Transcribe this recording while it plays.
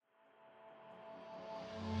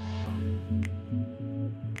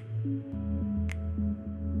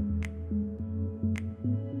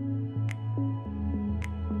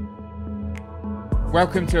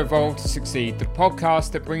Welcome to Evolve to Succeed, the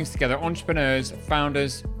podcast that brings together entrepreneurs,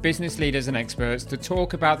 founders, business leaders and experts to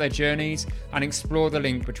talk about their journeys and explore the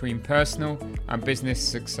link between personal and business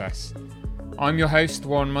success. I'm your host,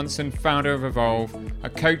 Warren Munson, founder of Evolve, a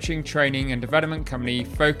coaching, training and development company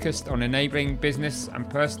focused on enabling business and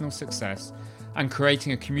personal success and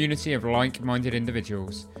creating a community of like-minded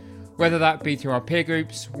individuals. Whether that be through our peer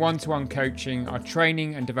groups, one-to-one coaching, our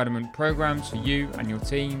training and development programs for you and your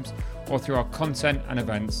teams, or through our content and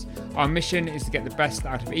events, our mission is to get the best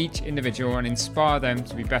out of each individual and inspire them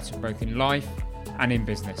to be better both in life and in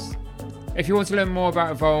business. If you want to learn more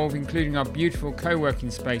about Evolve, including our beautiful co-working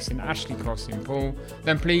space in Ashley Cross in Poole,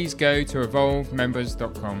 then please go to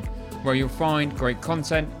evolvemembers.com, where you'll find great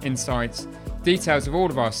content, insights, details of all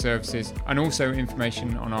of our services, and also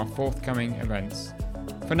information on our forthcoming events.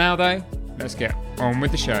 For now though, let's get on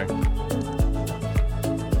with the show.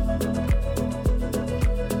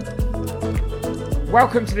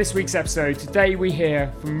 Welcome to this week's episode. Today we hear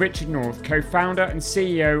from Richard North, co-founder and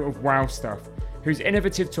CEO of Wow Stuff, whose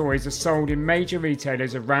innovative toys are sold in major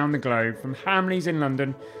retailers around the globe, from Hamleys in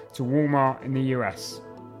London to Walmart in the US.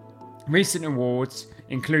 Recent awards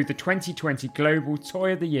include the 2020 Global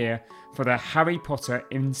Toy of the Year for their Harry Potter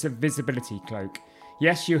Invisibility Cloak.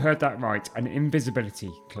 Yes, you heard that right, an invisibility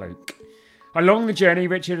cloak. Along the journey,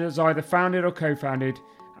 Richard has either founded or co-founded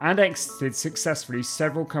and exited successfully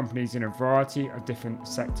several companies in a variety of different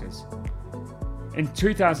sectors. In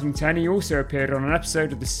 2010, he also appeared on an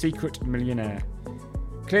episode of The Secret Millionaire.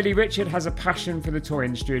 Clearly, Richard has a passion for the toy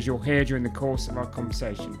industry, as you'll hear during the course of our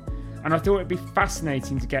conversation, and I thought it'd be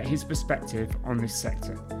fascinating to get his perspective on this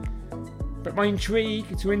sector. But my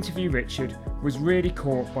intrigue to interview Richard was really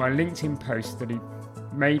caught by a LinkedIn post that he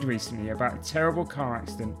made recently about a terrible car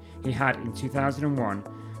accident he had in 2001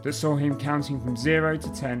 that saw him counting from 0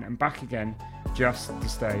 to 10 and back again just to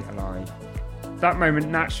stay alive. That moment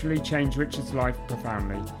naturally changed Richard's life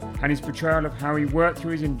profoundly, and his portrayal of how he worked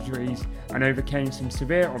through his injuries and overcame some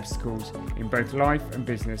severe obstacles in both life and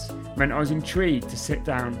business meant I was intrigued to sit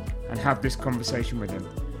down and have this conversation with him.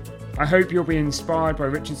 I hope you'll be inspired by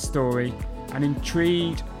Richard's story and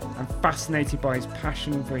intrigued and fascinated by his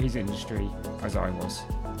passion for his industry as I was.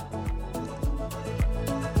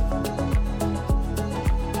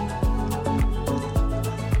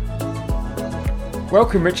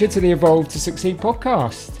 Welcome, Richard, to the Evolve to Succeed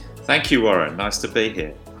podcast. Thank you, Warren. Nice to be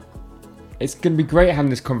here. It's going to be great having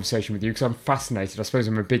this conversation with you because I'm fascinated. I suppose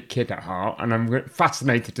I'm a big kid at heart, and I'm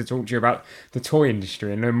fascinated to talk to you about the toy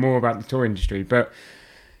industry and learn more about the toy industry. But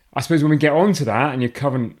I suppose when we get onto that and your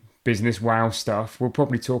current business, Wow Stuff, we'll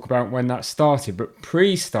probably talk about when that started. But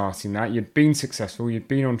pre-starting that, you'd been successful, you'd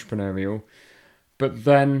been entrepreneurial, but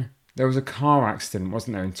then there was a car accident,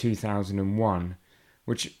 wasn't there, in 2001,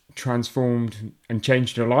 which transformed and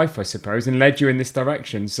changed your life, I suppose, and led you in this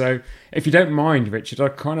direction. So if you don't mind, Richard,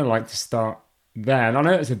 I'd kind of like to start there. And I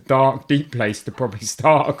know it's a dark, deep place to probably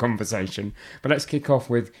start a conversation, but let's kick off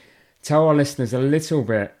with, tell our listeners a little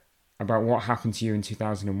bit about what happened to you in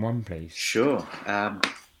 2001, please. Sure.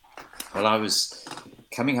 Well, I was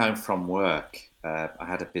coming home from work. I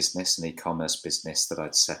had a business, an e-commerce business that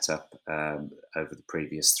I'd set up over the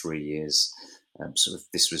previous 3 years.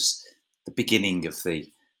 This was the beginning of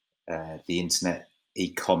the internet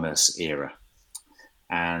e-commerce era,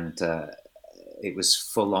 and it was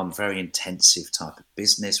full on, very intensive type of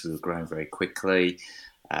business. We were growing very quickly,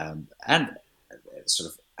 and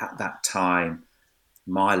sort of at that time,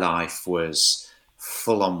 my life was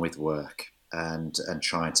full on with work and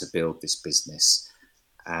trying to build this business.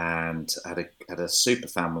 And I had a super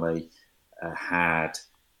family, had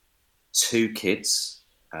 2 kids,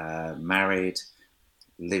 married,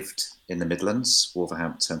 lived in the Midlands,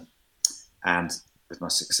 Wolverhampton, and with my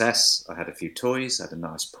success, I had a few toys. I had a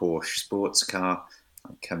nice Porsche sports car.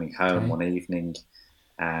 I'm coming home one evening,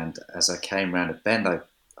 and as I came round a bend,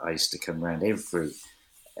 I used to come round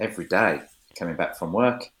every day coming back from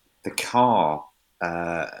work. The car,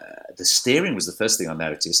 the steering was the first thing I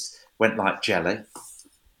noticed, went like jelly,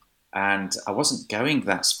 and I wasn't going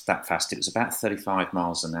that fast. It was about 35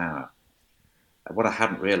 miles an hour. What I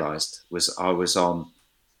hadn't realised was I was on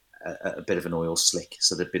a bit of an oil slick,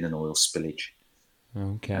 so there'd been an oil spillage.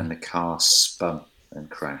 Okay. And the car spun and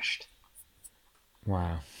crashed.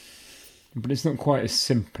 Wow. But it's not quite as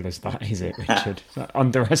simple as that, is it, Richard? That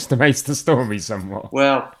underestimates the story somewhat.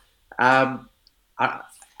 Well,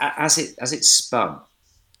 as it spun,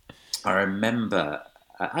 I remember.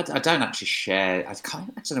 I don't actually share. I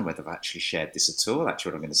don't know whether I've actually shared this at all.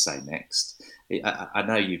 Actually, what I'm going to say next. I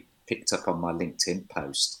know you picked up on my LinkedIn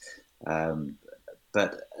post,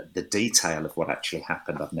 but the detail of what actually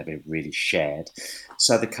happened, I've never really shared.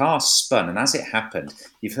 So the car spun, and as it happened,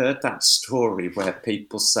 you've heard that story where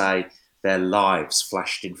people say their lives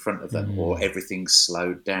flashed in front of them or everything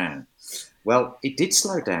slowed down. Well, it did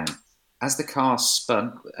slow down as the car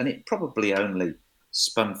spun, and it probably only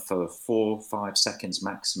spun for 4 or 5 seconds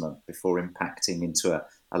maximum before impacting into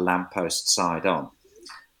a lamppost side on.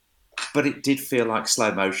 But it did feel like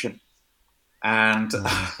slow motion. And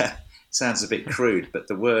it sounds a bit crude, but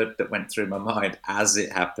the word that went through my mind as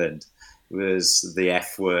it happened was the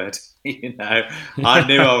F word. I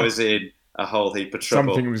knew I was in a whole heap of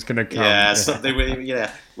trouble. Something was going to come. Yeah, something.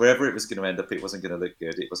 Wherever it was going to end up, it wasn't going to look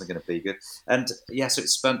good. It wasn't going to be good. And so it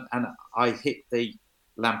spun, and I hit the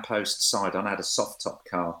lamppost side on. I had a soft top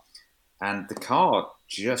car, and the car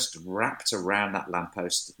just wrapped around that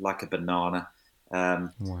lamppost like a banana.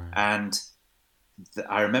 And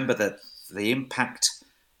I remember that the impact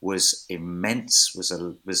was immense. I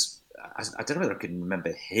don't know whether I can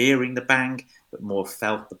remember hearing the bang, but more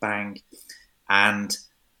felt the bang. And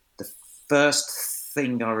the first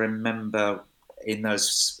thing I remember in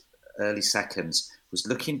those early seconds was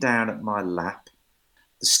looking down at my lap.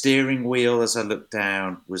 The steering wheel, as I looked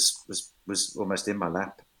down, was almost in my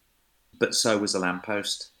lap, but so was the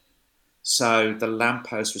lamppost. So the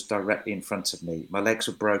lamppost was directly in front of me. My legs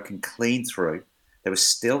were broken clean through. They were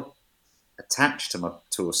still attached to my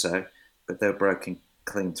torso, but they were broken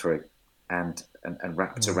clean through and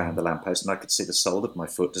wrapped around the lamppost. And I could see the sole of my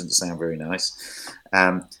foot. Doesn't sound very nice.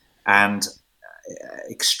 And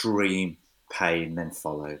extreme pain then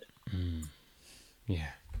followed.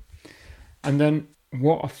 Yeah. And then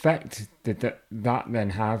what effect did that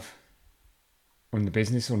then have on the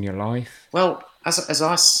business, on your life? Well, as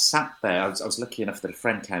I sat there, I was lucky enough that a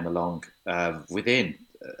friend came along within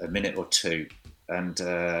a minute or two and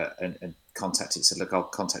contacted, said, look, I'll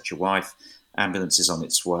contact your wife, ambulance is on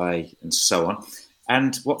its way, and so on.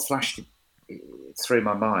 And what flashed through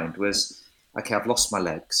my mind was, okay, I've lost my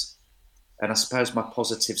legs, and I suppose my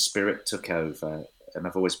positive spirit took over, and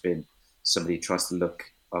I've always been somebody who tries to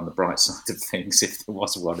look on the bright side of things if there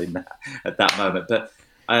was one in that at that moment. But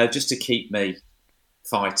just to keep me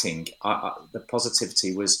fighting, the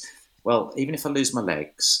positivity was, well, even if I lose my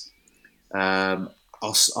legs,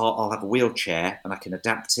 I'll have a wheelchair and I can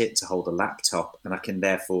adapt it to hold a laptop, and I can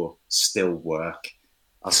therefore still work.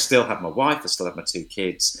 I'll still have my wife, I still have my 2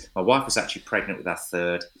 kids. My wife was actually pregnant with our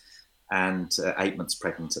third, and 8 months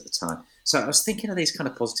pregnant at the time. So I was thinking of these kind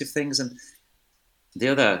of positive things. And the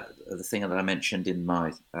other thing that I mentioned in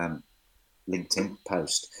my LinkedIn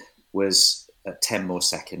post was 10 more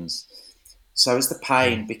seconds. So as the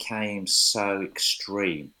pain became so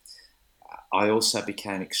extreme, I also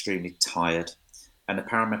became extremely tired. And the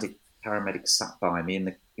paramedics sat by me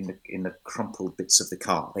in the crumpled bits of the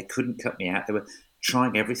car. They couldn't cut me out. They were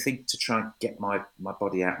trying everything to try and get my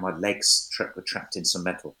body out. My legs were trapped in some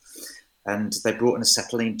metal. And they brought in a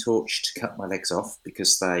acetylene torch to cut my legs off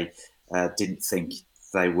because they didn't think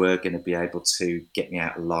they were going to be able to get me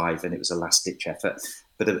out alive, and it was a last-ditch effort.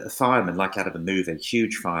 But a fireman, like out of a movie, a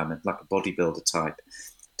huge fireman, like a bodybuilder type,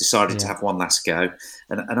 decided to have one last go.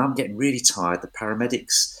 And I'm getting really tired. The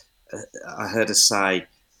paramedics, I heard her say,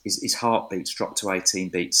 his heartbeats dropped to 18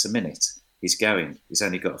 beats a minute. He's going. He's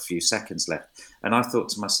only got a few seconds left. And I thought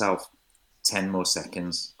to myself, 10 more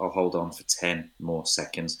seconds. I'll hold on for 10 more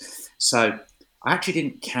seconds. So I actually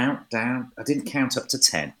didn't count down. I didn't count up to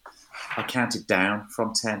 10. I counted down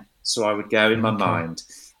from 10. So I would go in my mind,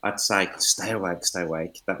 I'd say, stay awake, stay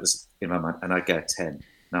awake. That was in my mind. And I'd go 10,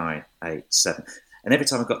 9, 8, 7. And every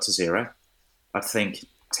time I got to 0, I'd think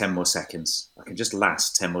 10 more seconds. I can just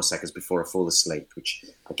last 10 more seconds before I fall asleep, which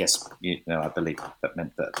I guess, I believe that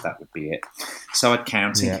meant that would be it. So I'd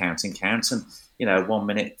count and count and count. And, 1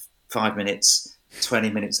 minute, 5 minutes, 20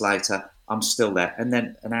 minutes later, I'm still there. And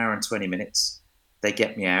then an hour and 20 minutes, they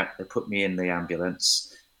get me out, they put me in the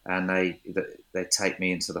ambulance, and they take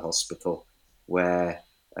me into the hospital where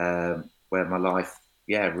my life,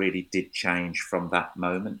 really did change from that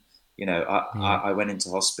moment. I went into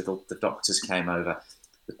hospital, the doctors came over,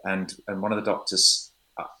 and one of the doctors,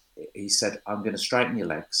 he said, I'm going to straighten your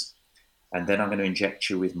legs, and then I'm going to inject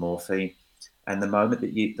you with morphine. And the moment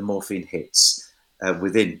that the morphine hits,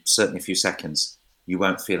 within certainly a few seconds, you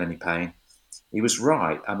won't feel any pain. He was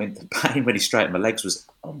right. I mean, the pain when he straightened my legs was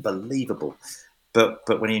unbelievable. But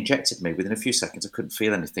when he injected me, within a few seconds, I couldn't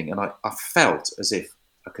feel anything. And I felt as if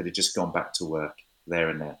I could have just gone back to work there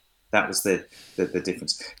and there. That was the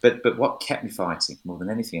difference. But what kept me fighting more than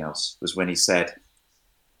anything else was when he said,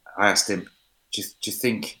 I asked him, do you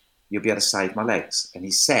think you'll be able to save my legs? And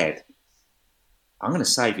he said, I'm going to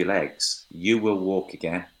save your legs. You will walk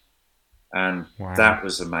again. And Wow. that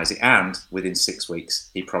was amazing. And within 6 weeks,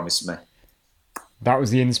 he promised me. That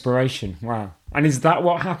was the inspiration. Wow. And is that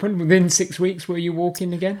what happened? Within 6 weeks, were you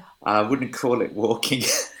walking again? I wouldn't call it walking.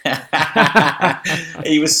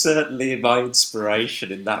 He was certainly my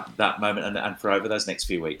inspiration in that moment and for over those next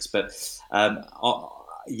few weeks. But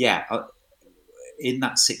in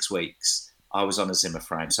that 6 weeks, I was on a Zimmer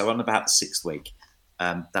frame. So on about the sixth week,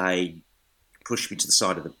 they pushed me to the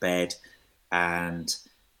side of the bed and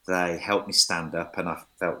they helped me stand up, and I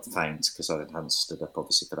felt faint because I hadn't stood up,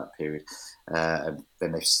 obviously, for that period. And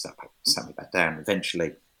then they sat me back down. Eventually,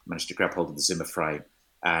 I managed to grab hold of the Zimmer frame,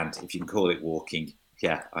 and if you can call it walking,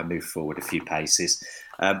 I moved forward a few paces,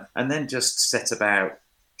 and then just set about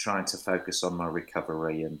trying to focus on my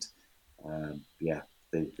recovery and the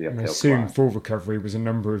And I uphill assume climb. full recovery was a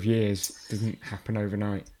number of years. Didn't happen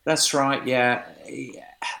overnight. That's right. Yeah,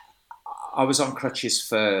 I was on crutches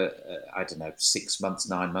for 6 months,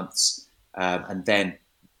 9 months, and then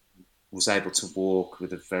was able to walk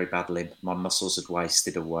with a very bad limp. My muscles had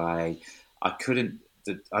wasted away. I couldn't.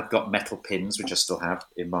 I'd got metal pins, which I still have,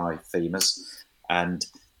 in my femurs, and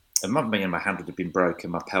my hand would have been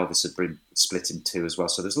broken. My pelvis had been split in two as well.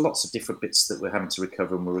 So there's lots of different bits that we're having to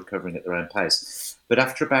recover, and we're recovering at their own pace. But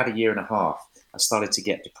after about a year and a half, I started to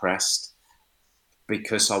get depressed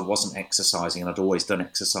because I wasn't exercising, and I'd always done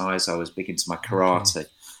exercise. I was big into my karate. Okay.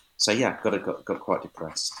 So got quite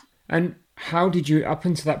depressed. And how did you, up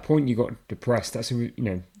until that point, you got depressed? That's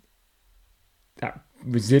that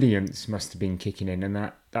resilience must have been kicking in, and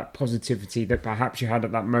that positivity that perhaps you had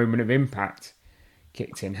at that moment of impact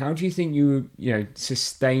kicked in. How do you think you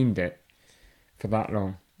sustained it for that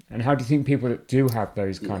long? And how do you think people that do have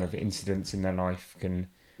those kind of incidents in their life can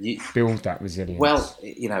build that resilience? Well,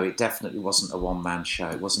 it definitely wasn't a one-man show.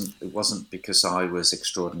 It wasn't because I was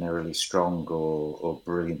extraordinarily strong or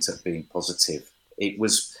brilliant at being positive. It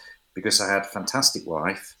was because I had a fantastic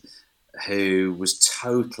wife who was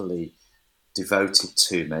totally devoted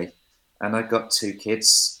to me, and I got two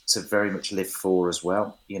kids to very much live for as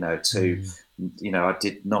well. I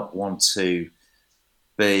did not want to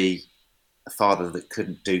be a father that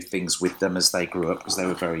couldn't do things with them as they grew up, because they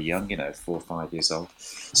were very young, 4 or 5 years old.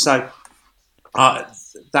 So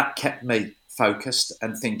that kept me focused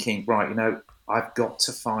and thinking, right, I've got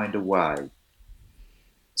to find a way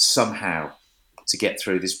somehow to get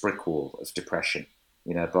through this brick wall of depression,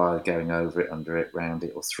 by going over it, under it, round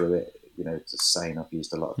it, or through it. It's a saying I've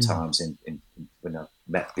used a lot of times when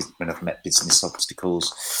I've met business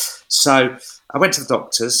obstacles. So I went to the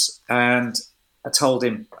doctors and I told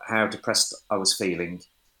him how depressed I was feeling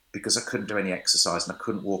because I couldn't do any exercise and I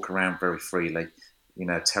couldn't walk around very freely.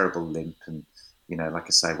 Terrible limp and, like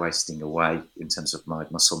I say, wasting away in terms of my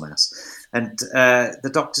muscle mass. And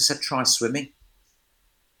the doctor said, try swimming.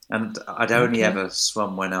 And I'd only ever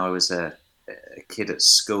swum when I was a kid at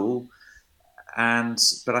school.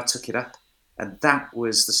 But I took it up, and that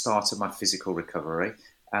was the start of my physical recovery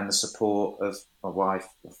and the support of my wife,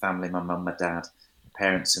 my family, my mum, my dad, my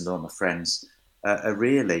parents-in-law, my friends.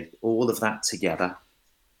 Really, all of that together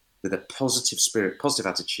with a positive spirit, positive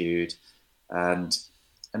attitude, and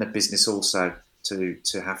a business also to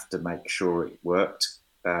have to make sure it worked.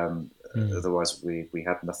 Otherwise, we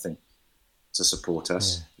had nothing to support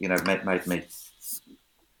us. Made me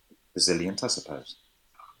resilient, I suppose.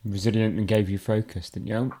 Resilient and gave you focus, didn't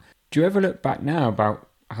you? Do you ever look back now about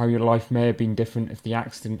how your life may have been different if the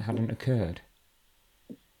accident hadn't occurred?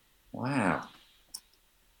 Wow.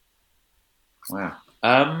 I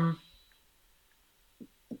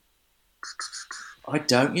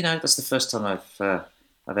don't. That's the first time I've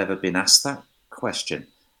ever been asked that question.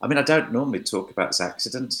 I mean, I don't normally talk about this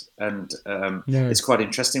accident, and It's quite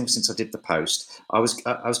interesting. Since I did the post, I was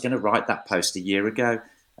going to write that post a year ago.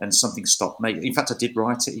 And something stopped me. In fact, I did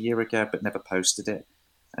write it a year ago, but never posted it.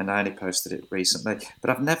 And I only posted it recently. But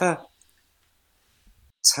I've never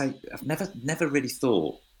really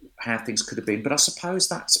thought how things could have been. But I suppose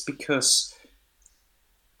that's because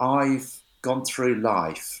I've gone through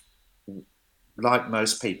life, like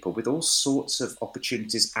most people, with all sorts of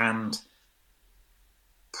opportunities and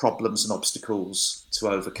problems and obstacles to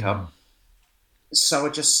overcome. So I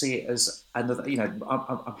just see it as another.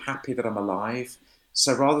 I'm happy that I'm alive.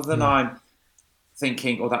 So rather than I'm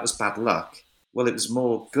thinking, that was bad luck, well, it was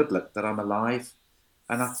more good luck that I'm alive.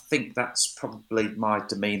 And I think that's probably my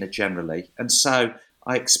demeanour generally. And so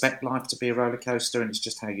I expect life to be a roller coaster, and it's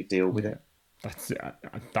just how you deal with it.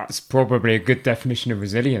 That's probably a good definition of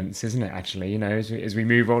resilience, isn't it, actually? As we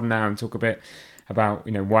move on now and talk a bit about,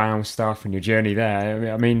 wow stuff and your journey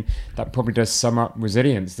there, I mean, that probably does sum up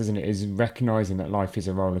resilience, doesn't it? Is recognising that life is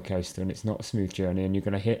a roller coaster and it's not a smooth journey and you're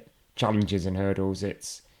going to hit challenges and hurdles.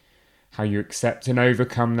 It's how you accept and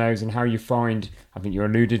overcome those, and how you find, I think you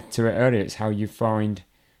alluded to it earlier, it's how you find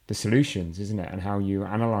the solutions, isn't it? And how you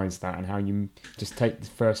analyze that and how you just take the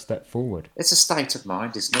first step forward. It's a state of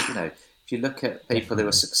mind, isn't it? If you look at people who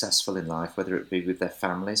are successful in life, whether it be with their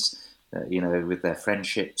families, with their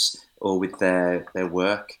friendships, or with their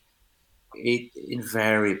work, it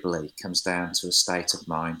invariably comes down to a state of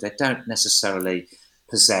mind. They don't necessarily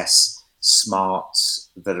possess smarts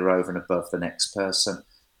that are over and above the next person.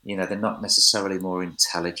 They're not necessarily more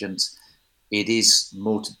intelligent. It is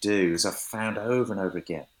more to do, as I've found over and over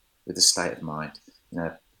again, with the state of mind.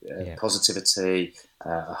 Positivity,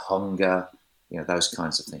 a hunger, those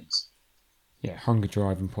kinds of things. Yeah, hunger,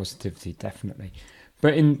 drive, and positivity, definitely.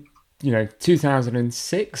 But in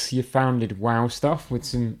 2006, you founded Wow Stuff with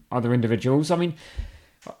some other individuals. I mean,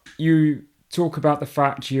 you talk about the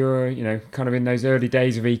fact you're, kind of in those early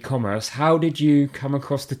days of e-commerce. How did you come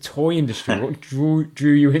across the toy industry? What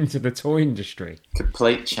drew you into the toy industry?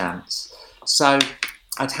 Complete chance. So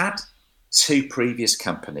I'd had 2 previous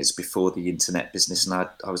companies before the internet business, and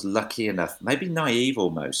I was lucky enough, maybe naive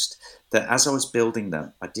almost, that as I was building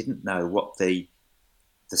them, I didn't know what the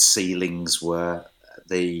ceilings were.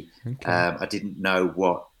 I didn't know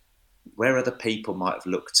where other people might have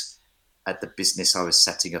looked at the business I was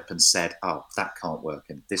setting up and said, "Oh, that can't work,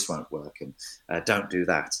 and this won't work, and don't do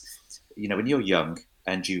that." When you're young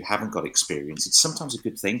and you haven't got experience, it's sometimes a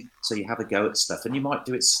good thing. So you have a go at stuff, and you might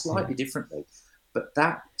do it slightly differently. But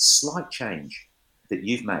that slight change that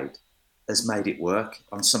you've made has made it work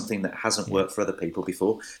on something that hasn't worked for other people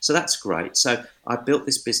before. So that's great. So I built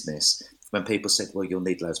this business when people said, well, you'll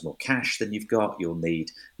need loads more cash than you've got. You'll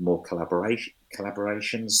need more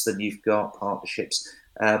collaborations than you've got, partnerships.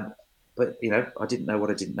 But, I didn't know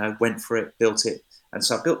what I didn't know, went for it, built it. And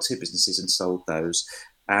so I built 2 businesses and sold those.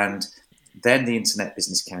 And then the internet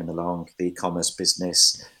business came along, the e-commerce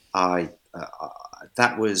business.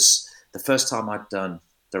 That was the first time I'd done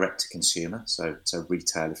direct to consumer, so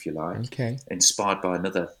retail, if you like. Okay. Inspired by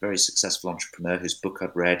another very successful entrepreneur whose book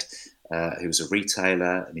I'd read, who was a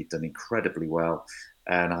retailer, and he'd done incredibly well.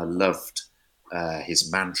 And I loved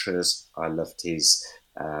his mantras. I loved his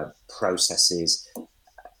processes.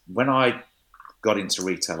 When I got into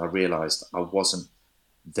retail, I realised I wasn't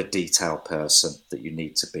the detail person that you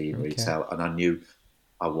need to be in retail, and I knew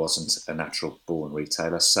I wasn't a natural born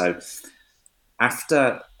retailer. So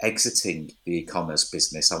after exiting the e-commerce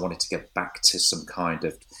business, I wanted to get back to some kind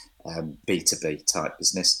of B2B type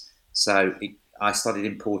business. So I started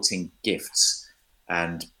importing gifts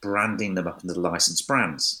and branding them up under the licensed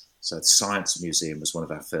brands. So the Science Museum was one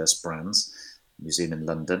of our first brands, museum in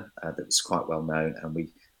London that was quite well known, and we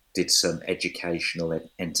did some educational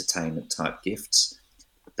entertainment type gifts.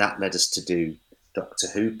 That led us to do Doctor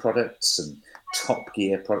Who products and Top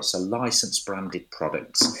Gear products, so licensed branded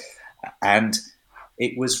products. And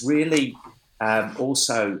it was really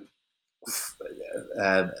also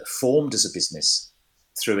formed as a business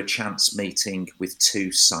through a chance meeting with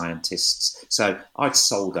 2 scientists. So I'd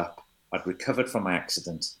sold up, I'd recovered from my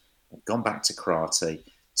accident, I'd gone back to karate,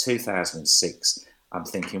 2006. I'm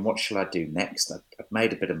thinking, what shall I do next? I'd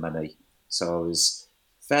made a bit of money, so I was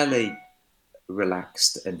fairly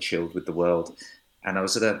relaxed and chilled with the world. And I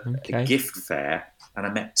was at a gift fair, and I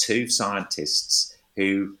met 2 scientists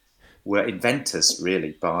who were inventors,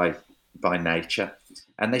 really, by nature.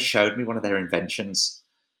 And they showed me one of their inventions.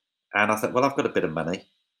 And I thought, well, I've got a bit of money.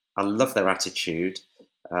 I love their attitude.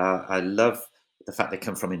 I love the fact they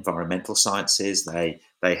come from environmental sciences. They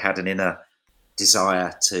had an inner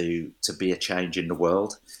desire to be a change in the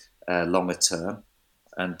world longer term.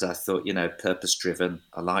 And I thought, purpose-driven,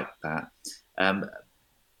 I like that.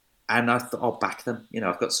 And I thought, I'll back them.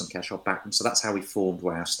 I've got some cash, I'll back them. So that's how we formed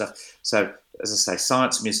Wow Stuff. So, as I say,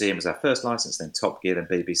 Science Museum was our first license, then Top Gear, then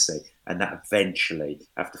BBC. And that eventually,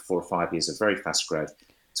 after 4 or 5 years of very fast growth,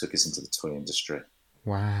 took us into the toy industry.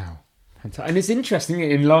 Wow. And it's interesting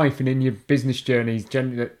in life and in your business journeys,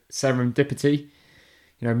 generally, that serendipity,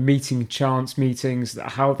 meeting chance meetings,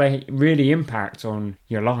 how they really impact on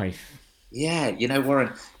your life. Yeah,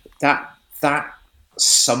 Warren, that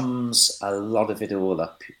sums a lot of it all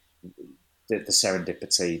up. The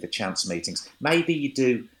serendipity, the chance meetings. Maybe you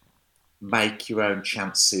do make your own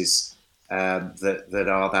chances that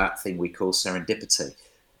are that thing we call serendipity.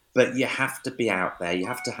 But you have to be out there. You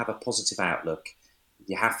have to have a positive outlook.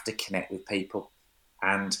 You have to connect with people.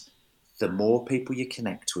 And the more people you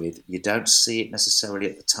connect with, you don't see it necessarily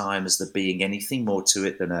at the time as there being anything more to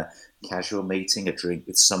it than a casual meeting, a drink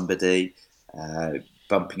with somebody,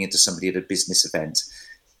 bumping into somebody at a business event.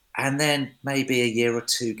 And then maybe a year or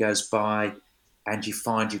 2 goes by and you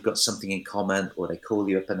find you've got something in common, or they call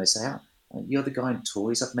you up and they say, You're the guy in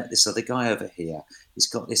toys. I've met this other guy over here. He's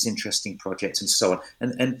got this interesting project, and so on.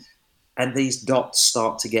 And these dots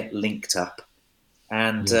start to get linked up.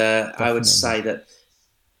 And I would say that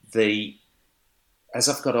as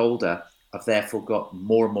I've got older, I've therefore got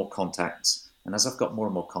more and more contacts. And as I've got more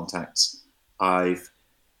and more contacts, I've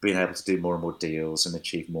been able to do more and more deals and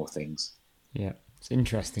achieve more things. Yeah, it's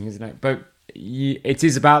interesting, isn't it? But it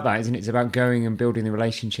is about that, isn't it? It's about going and building the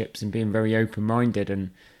relationships and being very open-minded.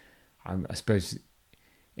 And I suppose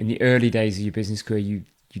in the early days of your business career, you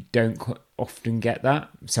don't often get that.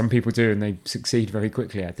 Some people do, and they succeed very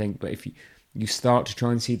quickly, I think. But if you start to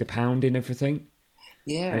try and see the pound in everything,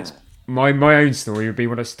 my own story would be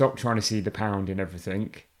when I stopped trying to see the pound in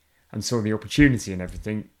everything and saw the opportunity in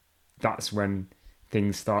everything. That's when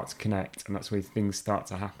things start to connect, and that's when things start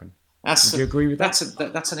to happen. Do you agree with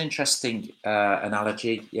that? That's an interesting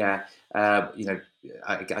analogy. Yeah,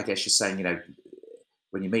 I guess you're saying,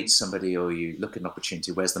 when you meet somebody or you look at an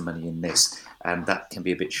opportunity, where's the money in this? And that can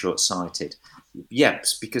be a bit short-sighted.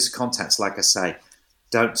 Yes, because contacts, like I say,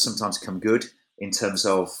 don't sometimes come good in terms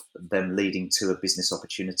of them leading to a business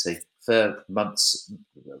opportunity for months,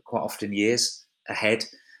 quite often years ahead.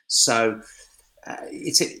 So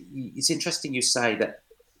it's interesting you say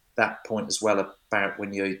that point as well about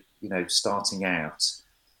when you're starting out,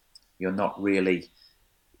 you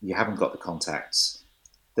haven't got the contacts.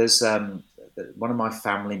 There's one of my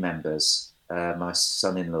family members, my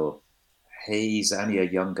son-in-law. He's only a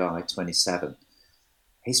young guy, 27.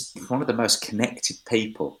 He's one of the most connected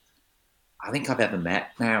people I think I've ever met.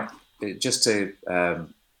 Now, just to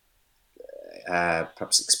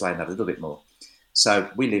perhaps explain that a little bit more. So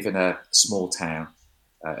we live in a small town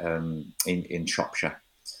in Shropshire.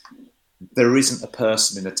 There isn't a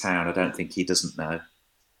person in the town I don't think he doesn't know.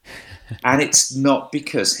 And it's not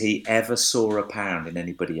because he ever saw a pound in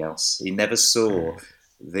anybody else. He never saw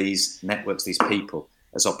these networks, these people,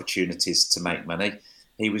 as opportunities to make money.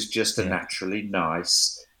 He was just a naturally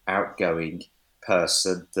nice, outgoing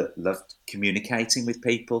person that loved communicating with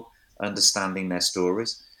people, understanding their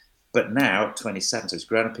stories. But now at 27, so he's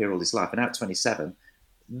grown up here all his life, and now at 27,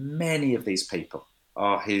 many of these people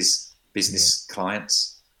are his business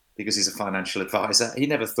clients because he's a financial advisor. He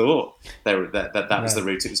never thought that was the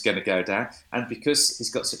route it was going to go down. And because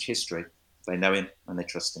he's got such history, they know him and they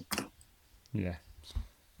trust him. Yeah.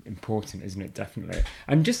 Important, isn't it? Definitely.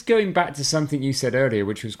 And just going back to something you said earlier,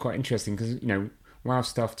 which was quite interesting, because Wow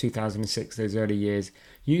Stuff 2006, those early years,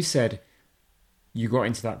 you said you got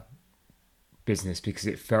into that business because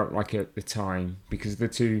it felt like at the time, because of the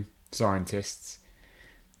two scientists,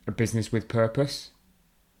 a business with purpose.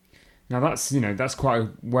 Now that's quite a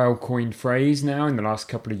well coined phrase now in the last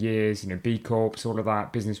couple of years. B Corps, all of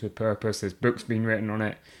that, business with purpose. There's books being written on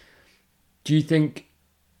it. Do you think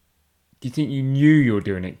you knew you were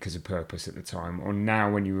doing it because of purpose at the time, or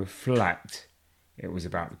now when you reflect, it was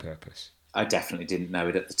about the purpose? I definitely didn't know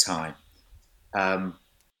it at the time. And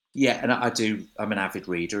I'm an avid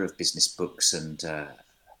reader of business books and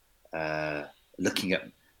looking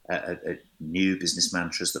at new business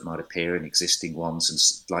mantras that might appear in existing ones.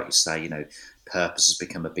 And like you say, purpose has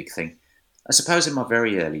become a big thing. I suppose in my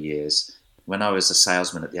very early years, when I was a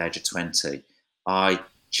salesman at the age of 20, I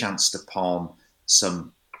chanced upon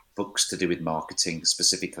some books to do with marketing,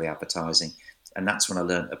 specifically advertising. And that's when I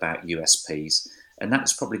learned about USPs. And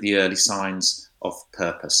that's probably the early signs of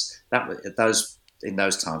purpose. In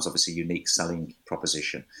those times, obviously, unique selling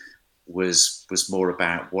proposition was more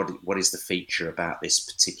about what is the feature about this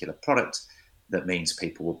particular product that means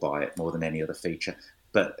people will buy it more than any other feature.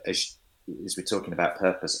 But as we're talking about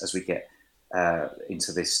purpose, as we get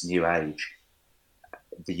into this new age,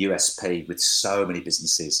 the USP with so many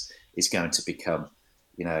businesses is going to become,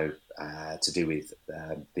 to do with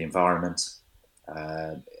the environment,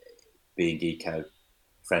 being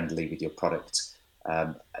eco-friendly with your product,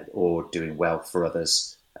 or doing well for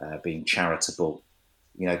others, being charitable.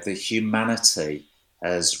 The humanity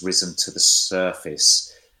has risen to the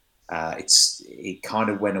surface. It kind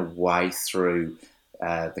of went away through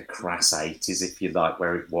the crass 80s, if you like,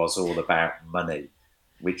 where it was all about money,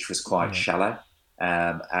 which was quite shallow,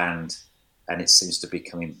 and it seems to be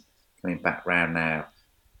coming back round now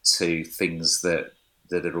to things that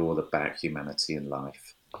are all about humanity and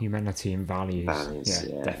life. Humanity and values.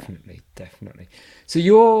 Yeah, definitely.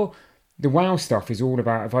 So the Wow Stuff is all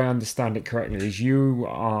about, if I understand it correctly, is you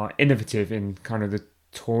are innovative in kind of the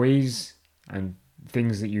toys and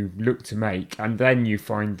things that you look to make, and then you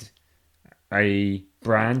find a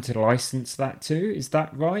brand to license that to. Is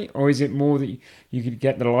that right? Or is it more that you could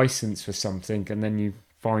get the license for something and then you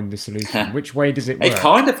find the solution? Which way does it work? It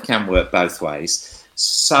kind of can work both ways.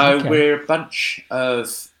 So we're a bunch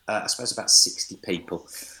of I suppose about 60 people,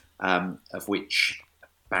 of which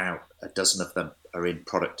about a dozen of them are in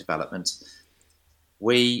product development.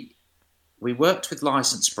 We worked with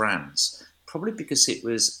licensed brands, probably because it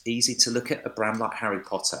was easy to look at a brand like Harry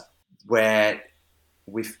Potter, where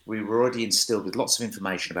we were already instilled with lots of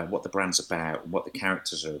information about what the brand's about, and what the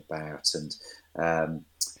characters are about, and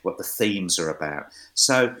what the themes are about.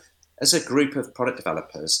 So, as a group of product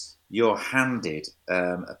developers, you're handed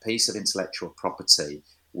a piece of intellectual property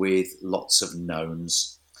with lots of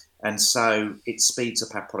knowns. And so it speeds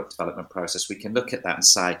up our product development process. We can look at that and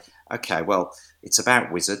say, okay, well, it's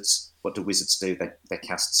about wizards. What do wizards do? They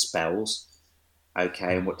cast spells.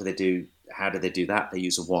 Okay, and what do they do? How do they do that? They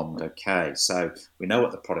use a wand. Okay, so we know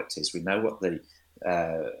what the product is. We know what the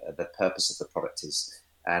purpose of the product is,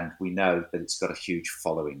 and we know that it's got a huge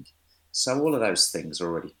following. So all of those things are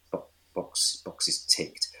already boxes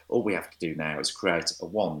ticked. All we have to do now is create a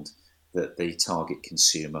wand that the target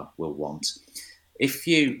consumer will want. If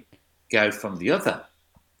you go from the other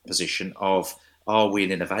position of, are we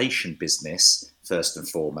an innovation business first and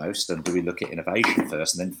foremost, and do we look at innovation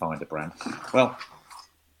first and then find a brand? Well,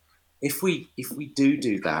 if we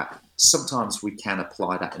do that, sometimes we can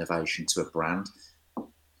apply that innovation to a brand.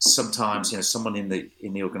 Sometimes, someone in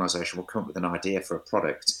the organisation will come up with an idea for a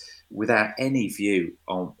product without any view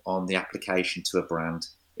on the application to a brand.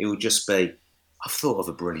 It will just be, I've thought of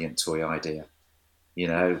a brilliant toy idea.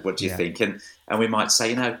 What do you think? And we might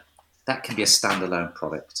say, that can be a standalone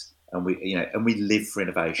product. And we live for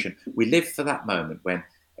innovation. We live for that moment when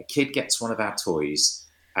a kid gets one of our toys,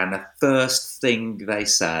 and the first thing they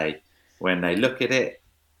say when they look at it,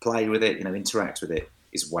 play with it, interact with it,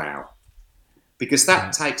 is wow. Because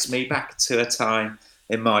that takes me back to a time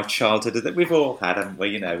in my childhood that we've all had, haven't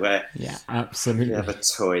we? Where absolutely, you have a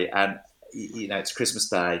toy, and it's Christmas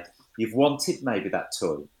Day. You've wanted maybe that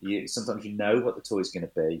toy. Sometimes you know what the toy is going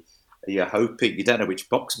to be. You're hoping, you don't know which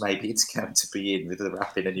box maybe it's going to be in with the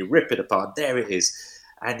wrapping, and you rip it apart. There it is,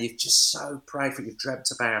 and you've just so prayed for it. You've dreamt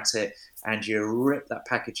about it, and you rip that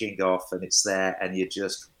packaging off, and it's there, and you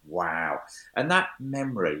just wow. And that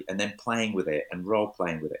memory, and then playing with it and role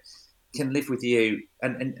playing with it, can live with you,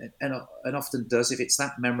 and often does. If it's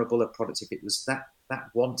that memorable a product, if it was that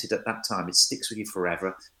wanted at that time, it sticks with you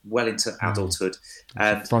forever, well into adulthood,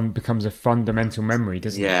 and becomes a fundamental memory,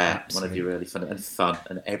 doesn't it? Yeah, one of your really fun,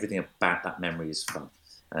 and everything about that memory is fun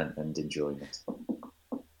and enjoying it.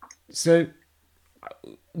 So,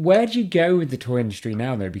 where do you go with the toy industry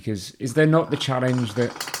now, though? Because is there not the challenge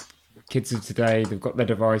that kids of today, they've got their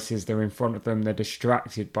devices, they're in front of them, they're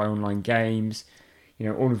distracted by online games?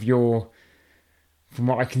 From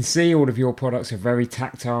what I can see, all of your products are very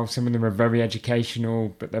tactile. Some of them are very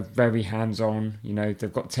educational, but they're very hands-on.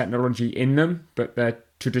 They've got technology in them, but they're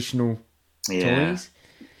traditional toys.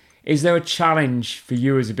 Is there a challenge for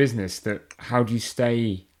you as a business that how do you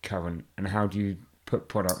stay current and how do you put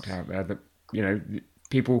product out there that,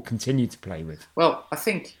 people continue to play with? Well, I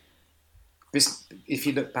think if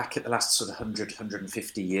you look back at the last sort of 100,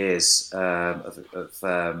 150 years of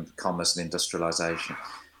commerce and industrialisation,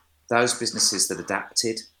 those businesses that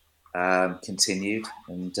adapted continued,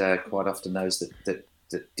 and quite often those that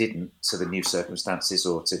didn't to the new circumstances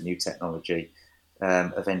or to new technology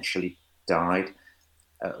eventually died.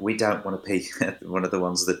 We don't want to be one of the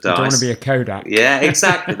ones that dies. You don't want to be a Kodak. Yeah,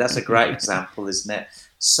 exactly. That's a great example, isn't it?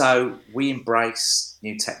 So we embrace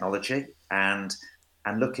new technology and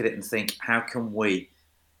look at it and think, how can we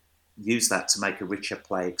use that to make a richer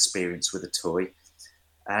play experience with a toy?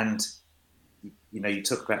 And you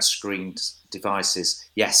talk about screened devices.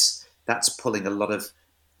 Yes, that's pulling a lot of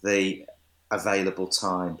the available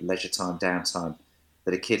time, leisure time, downtime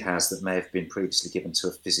that a kid has that may have been previously given to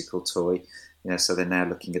a physical toy. So they're now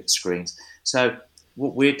looking at the screens. So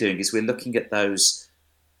what we're doing is we're looking at those,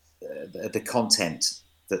 the content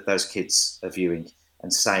that those kids are viewing,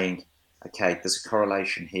 and saying, okay, there's a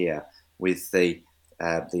correlation here with the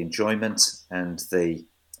enjoyment and the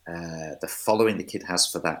following the kid has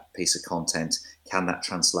for that piece of content. Can that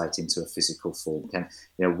translate into a physical form?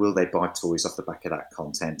 Will they buy toys off the back of that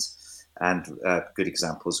content? And good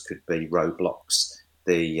examples could be Roblox,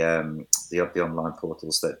 the online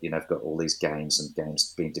portals that have got all these games and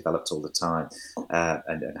games being developed all the time,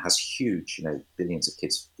 and has huge billions of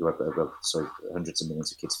kids, hundreds of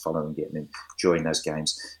millions of kids following it and enjoying those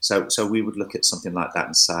games. So we would look at something like that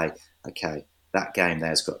and say, okay, that game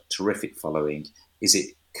there's got terrific following. Is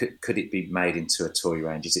it could it be made into a toy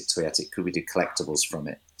range? Is it toyetic? Could we do collectibles from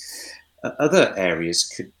it? Other areas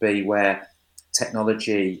could be where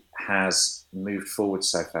technology has moved forward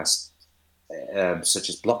so fast, such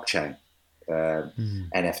as blockchain,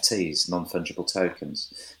 NFTs, non-fungible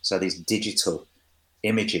tokens. So these digital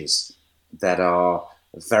images that are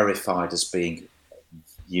verified as being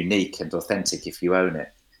unique and authentic if you own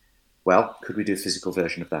it. Well, could we do a physical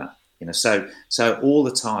version of that? So all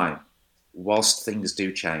the time, whilst things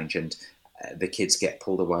do change and the kids get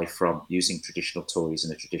pulled away from using traditional toys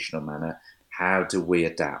in a traditional manner, how do we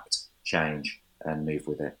adapt, change, and move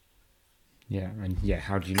with it? Yeah, and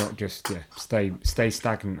how do you not just stay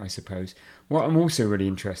stagnant? I suppose. What I'm also really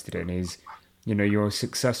interested in is, you're a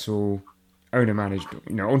successful owner managed,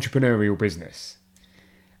 entrepreneurial business,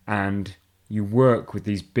 and you work with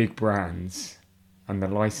these big brands and the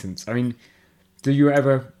license. I mean, do you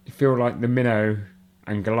ever feel like the minnow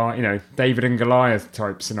and Goliath, David and Goliath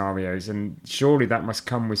type scenarios? And surely that must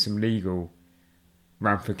come with some legal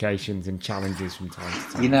ramifications and challenges from time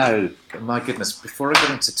to time. My goodness, before I got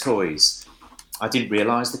into toys, I didn't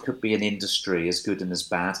realise there could be an industry as good and as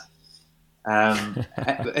bad.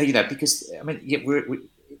 Because I mean,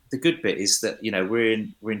 the good bit is that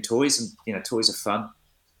we're in toys, and toys are fun,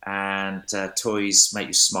 and toys make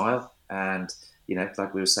you smile, and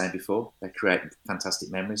like we were saying before, they create fantastic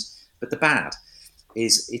memories. But the bad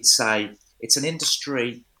is it's an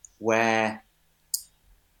industry where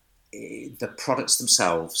the products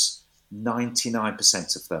themselves,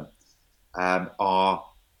 99% of them are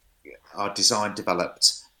designed,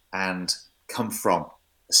 developed, and come from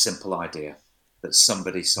a simple idea that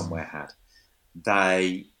somebody somewhere had.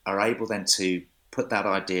 They are able then to put that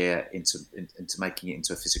idea into making it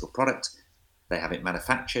into a physical product. They have it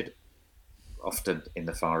manufactured, often in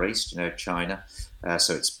the Far East, China,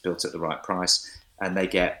 so it's built at the right price, and they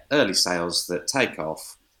get early sales that take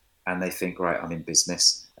off, and they think, right, I'm in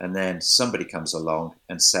business. And then somebody comes along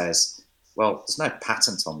and says, well, there's no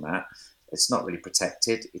patent on that. It's not really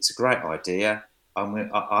protected. It's a great idea.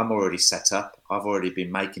 I'm already set up. I've already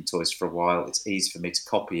been making toys for a while. It's easy for me to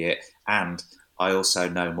copy it. And I also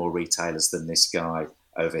know more retailers than this guy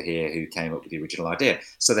over here who came up with the original idea.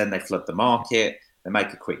 So then they flood the market, they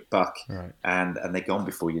make a quick buck, right, and they're gone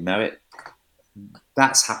before you know it.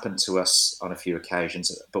 That's happened to us on a few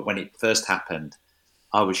occasions. But when it first happened,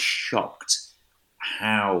 I was shocked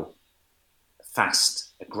how fast,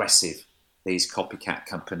 aggressive these copycat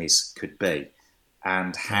companies could be,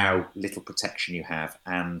 and how little protection you have,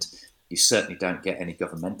 and you certainly don't get any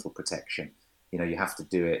governmental protection. You have to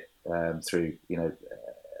do it through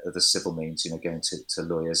the civil means, going to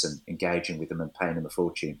lawyers and engaging with them and paying them a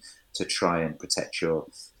fortune to try and protect your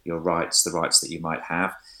rights, the rights that you might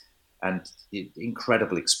have. And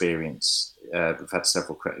incredible experience. We've had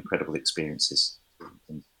several incredible experiences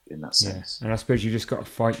in that sense. Yeah. And I suppose you just got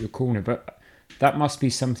to fight your corner, but that must be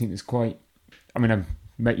something that's quite. I mean, I've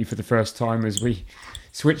met you for the first time as we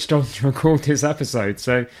switched on to record this episode.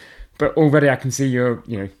 So, but already I can see you're,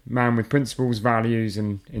 man with principles, values,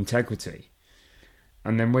 and integrity.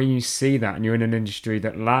 And then when you see that, and you're in an industry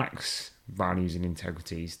that lacks values and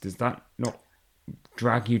integrities, does that not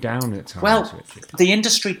drag you down at times? Well, the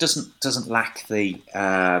industry doesn't lack the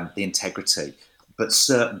integrity, but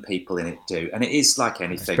certain people in it do, and it is like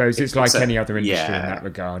anything. I suppose it's like any other industry in that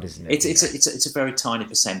regard, isn't it? It's a very tiny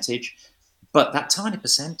percentage. But that tiny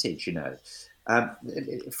percentage,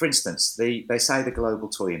 for instance, they say the global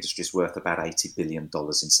toy industry is worth about $80 billion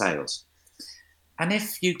in sales. And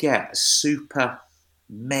if you get a super,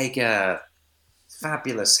 mega,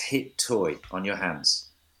 fabulous hit toy on your hands,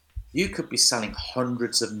 you could be selling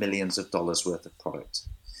hundreds of millions of dollars worth of product.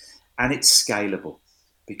 And it's scalable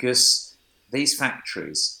because these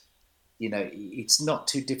factories, it's not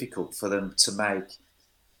too difficult for them to make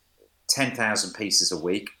 10,000 pieces a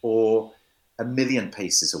week or 1 million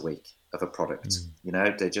pieces a week of a product.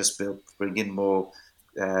 They just bring in more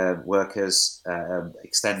workers,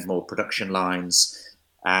 extend more production lines,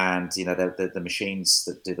 and the machines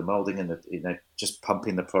that do the molding and just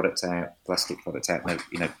pumping the product out, plastic product out,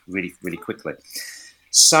 really, really quickly.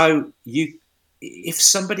 So if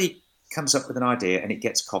somebody comes up with an idea and it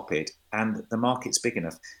gets copied and the market's big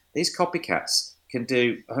enough, these copycats can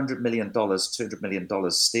do $100 million, $200 million,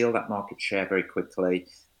 steal that market share very quickly,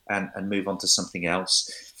 and move on to something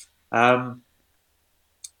else. But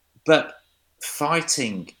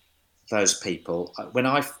fighting those people,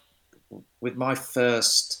 with my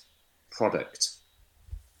first product,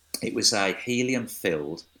 it was a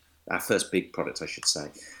helium-filled, our first big product, I should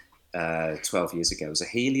say, 12 years ago, it was a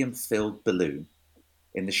helium-filled balloon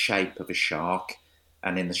in the shape of a shark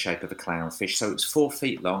and in the shape of a clownfish. So it was 4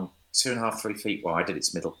 feet long, 2.5, 3 feet wide at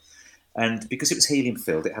its middle. And because it was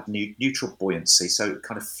helium-filled, it had neutral buoyancy, so it would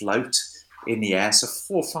kind of float in the air. So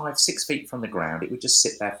 4, 5, 6 feet from the ground, it would just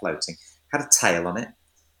sit there floating. Had a tail on it,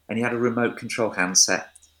 and you had a remote control handset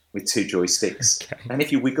with 2 joysticks. Okay. And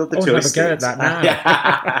if you wiggled the joysticks... I'll never go at that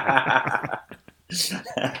now.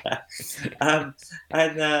 um,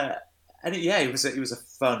 and yeah, it was a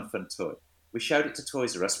fun toy. We showed it to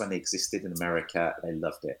Toys R Us when they existed in America. They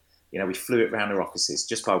loved it. You know, we flew it around their offices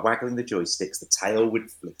just by waggling the joysticks. The tail would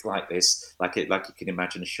flick like this, like you can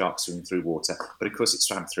imagine a shark swimming through water. But of course, it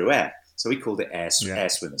swam through air, so we called it air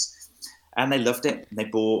swimmers. And they loved it. And they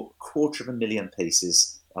bought 250,000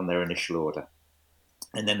 pieces on their initial order,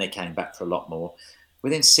 and then they came back for a lot more.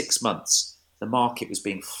 Within 6 months, the market was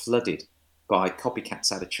being flooded by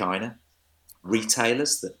copycats out of China,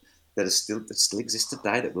 retailers that still exist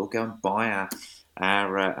today that will go and buy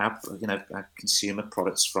our consumer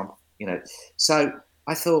products from. So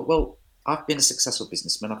I thought, well, I've been a successful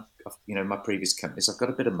businessman. I've my previous companies, I've got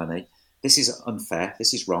a bit of money. This is unfair.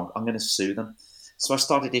 This is wrong. I'm going to sue them. So I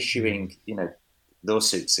started issuing,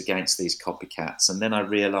 lawsuits against these copycats, and then I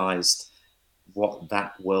realised what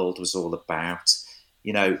that world was all about.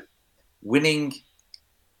 Winning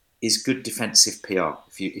is good defensive PR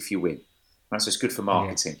if you win. Right? So it's good for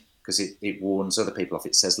marketing because it warns other people off.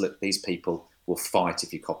 It says, look, these people will fight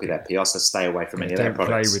if you copy their PR, so stay away from any of their products.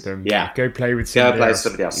 Don't play with them. Yeah, go play with somebody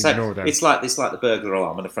else. So it's like the burglar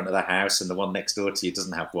alarm on the front of the house, and the one next door to you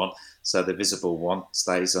doesn't have one, so the visible one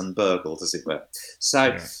stays unburgled, as it were.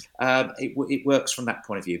 So it works from that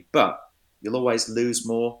point of view, but you'll always lose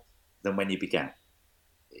more than when you began.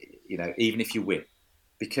 Even if you win,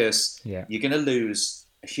 because you're going to lose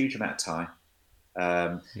a huge amount of time.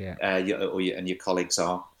 And your colleagues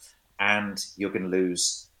are, and you're going to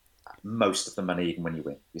lose most of the money even when you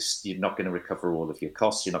win. You're not going to recover all of your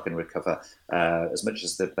costs. You're not going to recover as much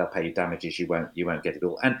as they'll pay you damages. You won't get it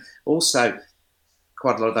all. And also,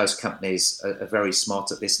 quite a lot of those companies are very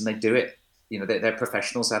smart at this, and they do it. They're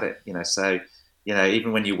professionals at it. So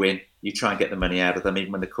even when you win, you try and get the money out of them,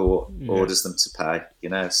 even when the court orders them to pay.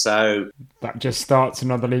 So that just starts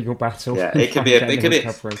another legal battle. Yeah, it could be a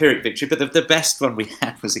Pyrrhic victory. But the best one we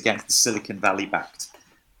had was against the Silicon Valley backed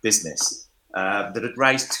business that had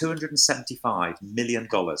raised $275 million,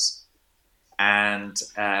 and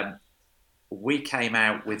we came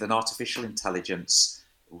out with an artificial intelligence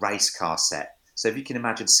race car set. So if you can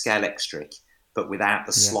imagine Scalextric, but without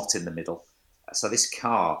the slot in the middle. So this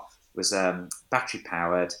car was battery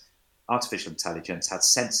powered, artificial intelligence, had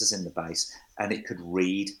sensors in the base, and it could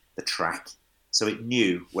read the track. So it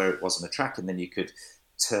knew where it was on the track, and then you could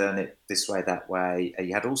turn it this way, that way.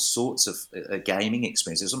 You had all sorts of gaming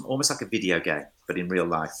experience. It was almost like a video game, but in real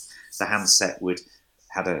life. The handset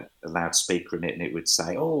had a loudspeaker in it, and it would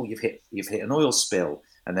say, "Oh, you've hit an oil spill,"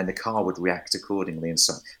 and then the car would react accordingly. And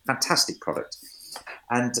so, fantastic product.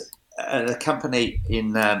 And a company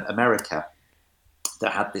in America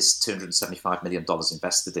that had this $275 million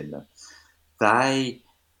invested in them, they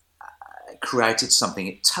created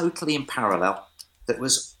something totally in parallel that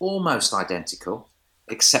was almost identical,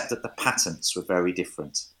 except that the patents were very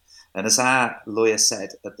different. And as our lawyer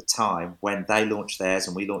said at the time, when they launched theirs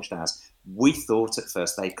and we launched ours, we thought at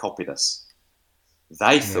first they copied us.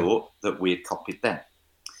 They thought that we had copied them,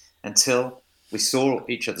 until we saw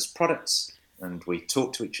each other's products and we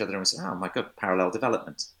talked to each other and we said, oh my God, parallel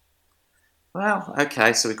development. Well,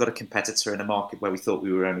 okay, so we've got a competitor in a market where we thought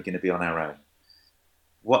we were only going to be on our own.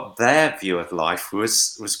 What their view of life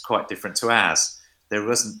was quite different to ours.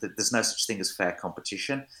 There's no such thing as fair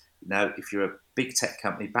competition. If you're a big tech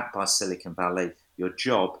company backed by Silicon Valley, your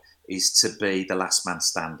job is to be the last man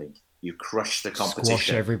standing. You crush the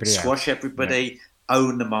competition, squash everybody,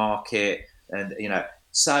 own the market, and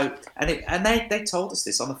So they told us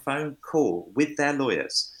this on a phone call with their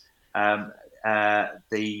lawyers.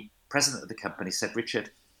 The president of the company said,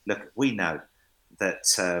 Richard, look, we know that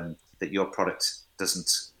that your product doesn't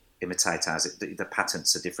imitate ours. The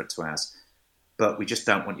patents are different to ours. But we just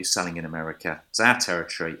don't want you selling in America. It's our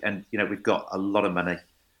territory. And, we've got a lot of money.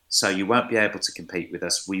 So you won't be able to compete with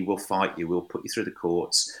us. We will fight you. We'll put you through the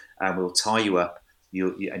courts and we'll tie you up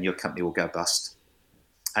and your company will go bust.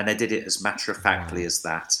 And they did it as matter-of-factly as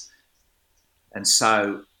that. And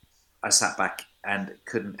so I sat back and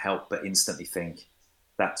couldn't help but instantly think,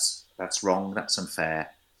 that's wrong, that's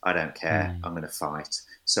unfair, I don't care, I'm going to fight.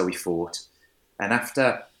 So we fought. And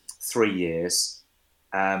after 3 years,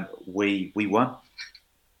 we won.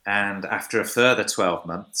 And after a further 12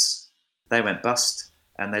 months, they went bust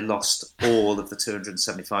and they lost all of the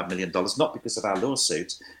 $275 million, not because of our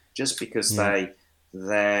lawsuit, just because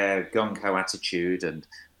their gung-ho attitude and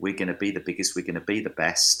we're going to be the biggest, we're going to be the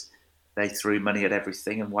best. They threw money at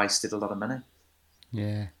everything and wasted a lot of money.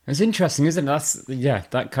 Yeah. It's interesting, isn't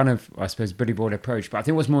it? That kind of, I suppose, bully board approach. But I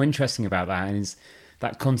think what's more interesting about that is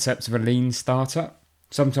that concept of a lean startup.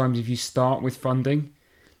 Sometimes if you start with funding,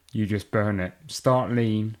 you just burn it. Start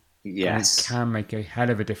lean, And it Yes. can make a hell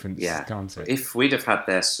of a difference, Yeah. can't it? If we'd have had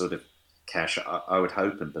their sort of cash, I would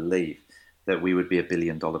hope and believe that we would be $1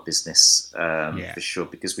 billion business Yeah. for sure,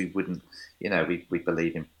 because we wouldn't, we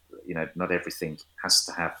believe in, not everything has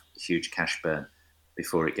to have huge cash burn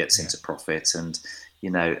before it gets Yeah. into profit. And,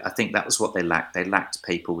 I think that was what they lacked. They lacked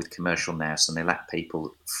people with commercial nous, and they lacked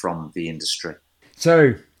people from the industry.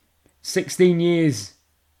 So, 16 years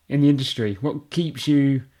in the industry, what keeps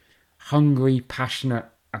you hungry, passionate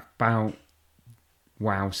about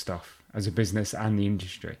wow stuff as a business and the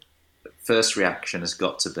industry? First reaction has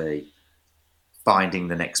got to be finding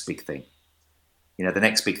the next big thing. The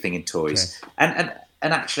next big thing in toys. Okay.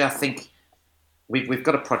 And actually, I think we've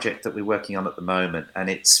got a project that we're working on at the moment, and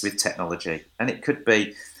it's with technology. And it could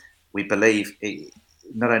be, we believe,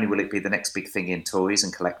 not only will it be the next big thing in toys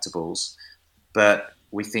and collectibles, but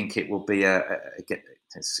we think it will be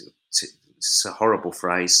it's a horrible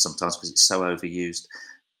phrase sometimes because it's so overused,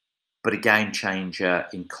 but a game changer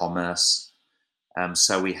in commerce.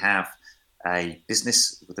 So we have a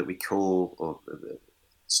business that we call, or the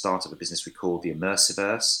start of a business we call the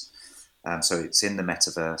Immersiverse. So it's in the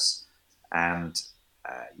metaverse, and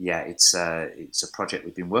it's a project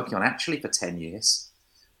we've been working on actually for 10 years.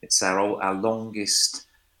 It's our longest,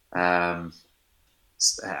 the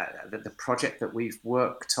project that we've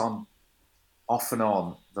worked on off and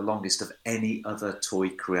on the longest of any other toy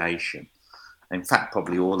creation. In fact,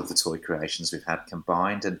 probably all of the toy creations we've had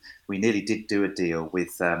combined. And we nearly did do a deal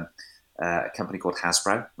with a company called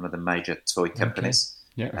Hasbro, one of the major toy companies,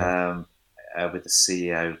 Okay. Yeah. with the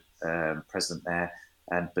CEO, president there.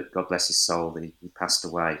 But God bless his soul, he passed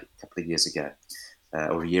away a couple of years ago,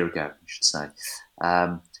 or a year ago, I should say.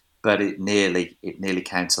 But it nearly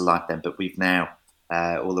came to life then. But we've now,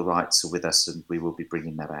 all the rights are with us, and we will be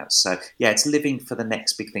bringing that out. So, it's living for the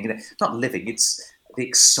next big thing. Not living, it's the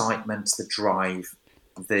excitement, the drive,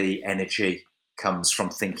 the energy comes from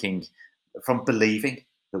believing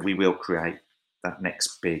that we will create that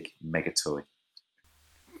next big mega toy.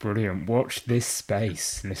 Brilliant. Watch this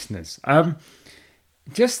space, listeners.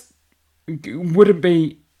 Just wouldn't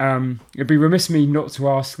be it'd be remiss of me not to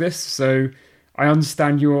ask this. So I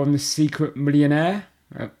understand you're on The Secret Millionaire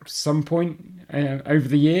at some point over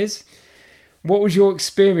the years. What was your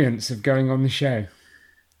experience of going on the show?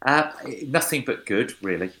 Nothing but good,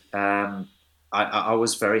 really. I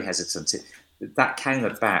was very hesitant. That came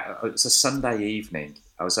about. It was a Sunday evening.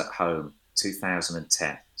 I was at home,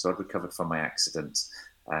 2010. So I'd recovered from my accident,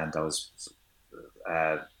 and I was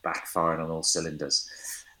back firing on all cylinders,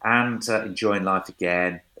 and enjoying life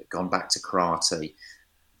again. Gone back to karate.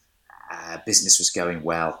 Business was going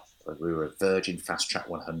well. We were a Virgin Fast Track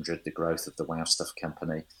 100, the growth of the Wow Stuff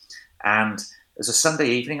company, and it was a Sunday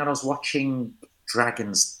evening, and I was watching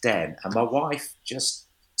Dragon's Den, and my wife just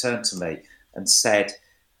turned to me and said,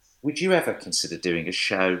 "Would you ever consider doing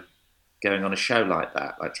going on a show like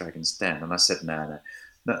that, like Dragon's Den?" And I said, "No,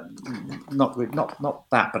 not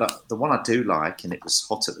that, but the one I do like," and it was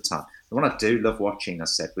hot at the time. The one I do love watching, I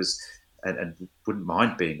said, was, and wouldn't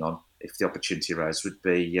mind being on if the opportunity arose, would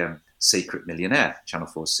be Secret Millionaire, Channel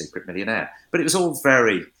 4's Secret Millionaire. But it was all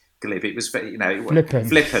very glib. It was very, Flippant,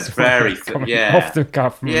 very, off the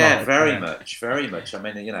cuff. Very much. I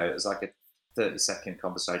mean, it was like a 30-second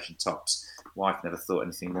conversation tops. Wife never thought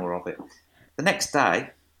anything more of it. The next day,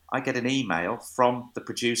 I get an email from the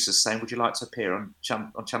producers saying, "Would you like to appear on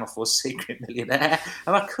Channel 4's Secret Millionaire?"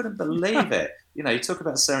 And I couldn't believe it. You talk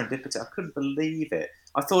about serendipity. I couldn't believe it.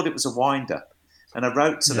 I thought it was a wind-up. And I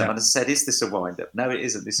wrote to them and I said, "Is this a wind-up?" "No, it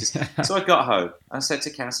isn't. This is." So I got home and I said to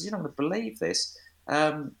Karen, I said, "You're not going to believe this.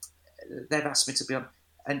 They've asked me to be on."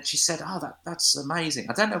 And she said, "Oh, that's amazing."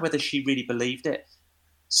 I don't know whether she really believed it.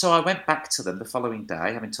 So I went back to them the following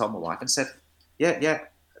day, having told my wife, and said, yeah,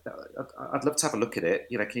 I'd love to have a look at it.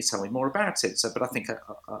 Can you tell me more about it? So, but I think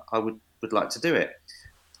I would like to do it.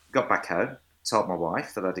 Got back home, told my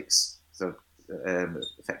wife that I'd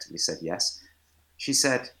effectively said yes. She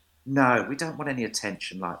said, "No, we don't want any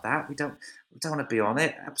attention like that. We don't want to be on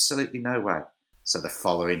it. Absolutely no way." So the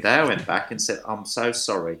following day I went back and said, "I'm so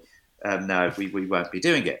sorry. No, we won't be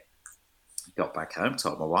doing it." Got back home,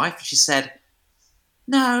 told my wife, and she said,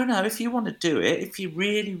 No, if you want to do it, if you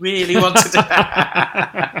really, really want to do it.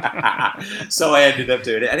 So I ended up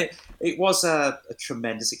doing it. And it was a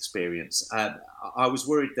tremendous experience. I was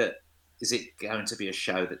worried that, is it going to be a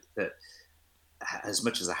show that as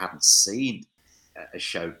much as I hadn't seen a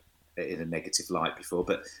show in a negative light before,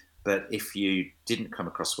 but if you didn't come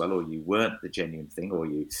across well, or you weren't the genuine thing,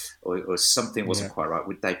 or something wasn't quite right,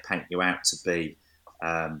 would they paint you out to be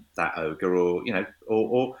that ogre, or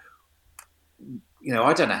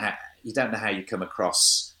I don't know how you come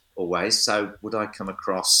across, always. So would I come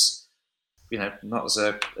across, not as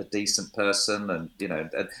a decent person,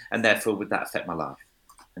 and therefore would that affect my life?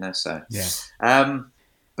 So yeah.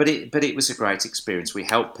 But it was a great experience. We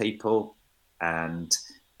helped people, and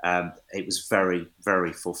it was very,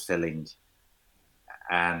 very fulfilling.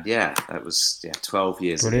 And that was 12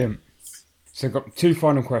 years Brilliant. ago. So I've got two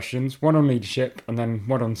final questions, one on leadership and then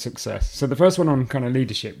one on success. So the first one on kind of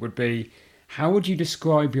leadership would be, how would you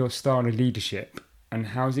describe your style of leadership and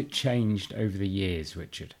how has it changed over the years,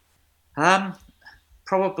 Richard?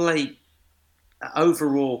 Probably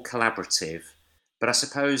overall collaborative, but I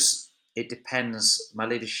suppose it depends. My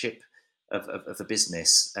leadership of the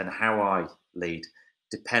business and how I lead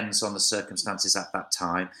depends on the circumstances at that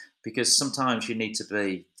time, because sometimes you need to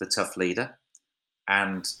be the tough leader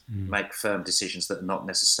and make firm decisions that are not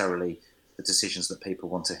necessarily the decisions that people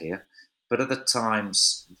want to hear. But other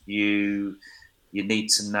times you need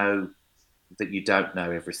to know that you don't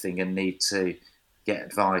know everything and need to get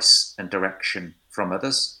advice and direction from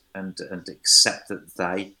others and accept that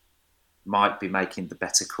they might be making the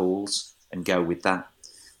better calls and go with that.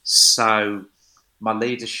 So my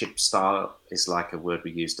leadership style is like a word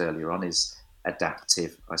we used earlier on, is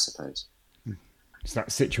adaptive, I suppose. It's that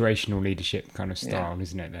situational leadership kind of style,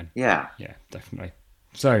 isn't it then? Yeah. Yeah, definitely.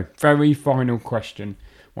 So, very final question,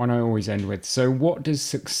 one I always end with. So, what does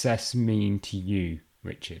success mean to you,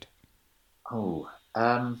 Richard?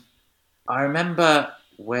 I remember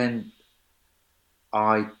when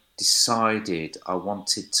I decided I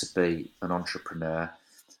wanted to be an entrepreneur.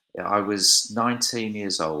 I was 19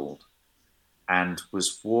 years old and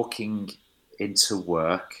was walking into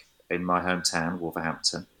work in my hometown,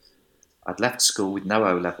 Wolverhampton. I'd left school with no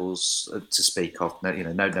O-levels to speak of,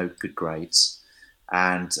 no good grades,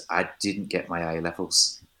 and I didn't get my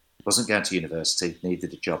A-levels. Wasn't going to university,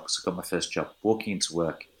 needed a job, so I got my first job, walking into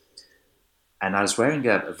work. And I was wearing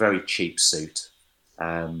a very cheap suit,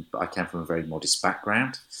 but I came from a very modest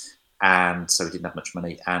background, and so I didn't have much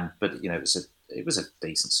money. But it was a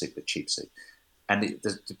decent suit, but cheap suit. And it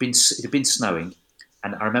had been snowing,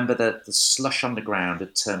 and I remember the slush on the ground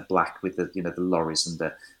had turned black with the lorries and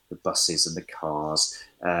the buses and the cars.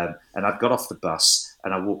 And I'd got off the bus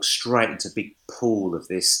and I walked straight into a big pool of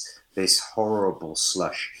this horrible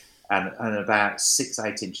slush, and about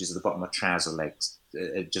 6-8 inches at the bottom of my trouser legs.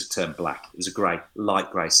 It just turned black. It was a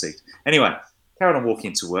light grey suit. Anyway, carried on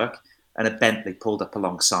walking to work, and a Bentley pulled up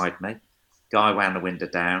alongside me. Guy wound the window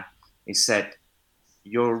down. He said,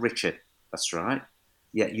 "You're Richard." "That's right."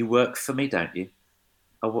 "Yeah, you work for me, don't you?"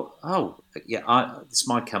 Oh, yeah, it's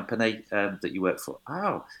my company that you work for.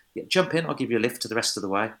 "Oh, yeah, jump in, I'll give you a lift to the rest of the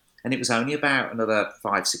way." And it was only about another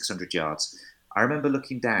 500-600 yards. I remember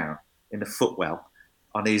looking down in the footwell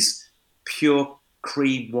on his pure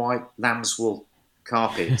cream white lamb's wool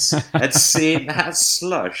carpets and seeing that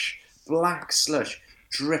black slush,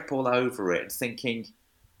 drip all over it, and thinking,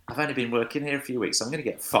 I've only been working here a few weeks, I'm going to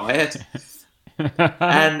get fired.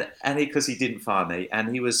 and because he didn't fire me,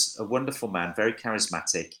 and he was a wonderful man, very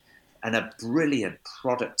charismatic, and a brilliant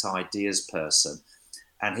product ideas person,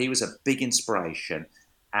 and he was a big inspiration.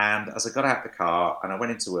 And as I got out the car and I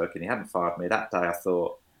went into work and he hadn't fired me that day, I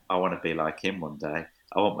thought, I want to be like him one day.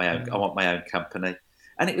 I want my own company.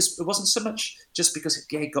 And it wasn't so much just because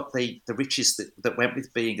he got the riches that went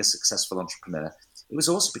with being a successful entrepreneur. It was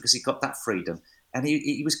also because he got that freedom, and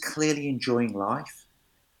he was clearly enjoying life.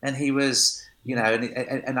 And he was,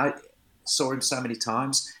 and I saw him so many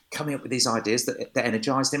times coming up with these ideas that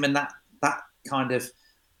energized him, and that kind of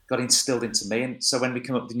got instilled into me. And so when we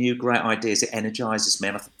come up with new great ideas, it energizes me,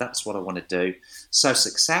 and I think that's what I want to do. So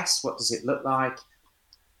success, what does it look like?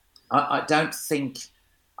 I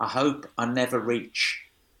hope I never reach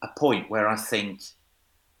a point where I think,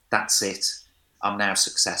 that's it, I'm now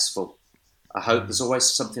successful. I hope there's always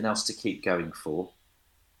something else to keep going for.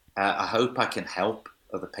 I hope I can help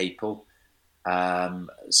other people.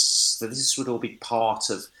 So this would all be part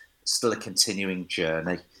of still a continuing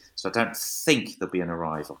journey. So I don't think there'll be an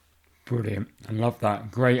arrival. Brilliant. I love that.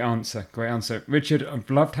 Great answer. Richard, I've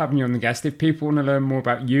loved having you on the guest. If people want to learn more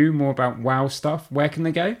about you, more about Wow Stuff, where can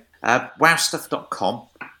they go? Wowstuff.com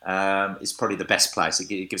is probably the best place.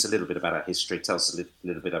 It gives a little bit about our history, tells a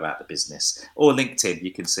little bit about the business. Or LinkedIn.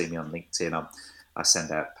 You can see me on LinkedIn. I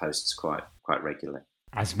send out posts quite regularly.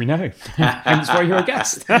 As we know. Hence why you're a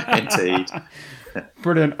guest. Indeed.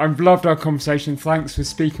 Brilliant. I've loved our conversation. Thanks for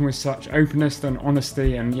speaking with such openness and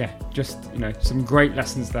honesty, and just some great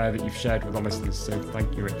lessons there that you've shared with our listeners. So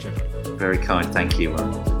thank you, Richard. Very kind. Thank you,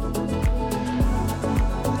 Warren.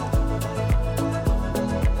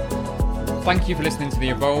 Thank you for listening to the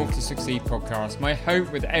Evolve to Succeed podcast. My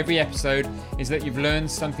hope with every episode is that you've learned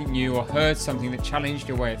something new or heard something that challenged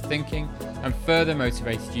your way of thinking and further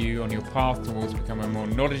motivated you on your path towards becoming a more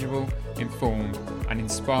knowledgeable, informed and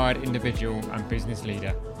inspired individual and business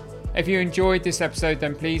leader. If you enjoyed this episode,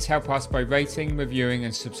 then please help us by rating, reviewing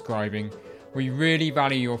and subscribing. We really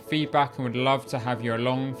value your feedback and would love to have you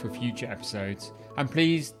along for future episodes. And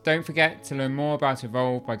please don't forget to learn more about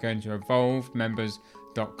Evolve by going to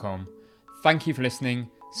evolvemembers.com. Thank you for listening.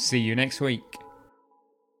 See you next week.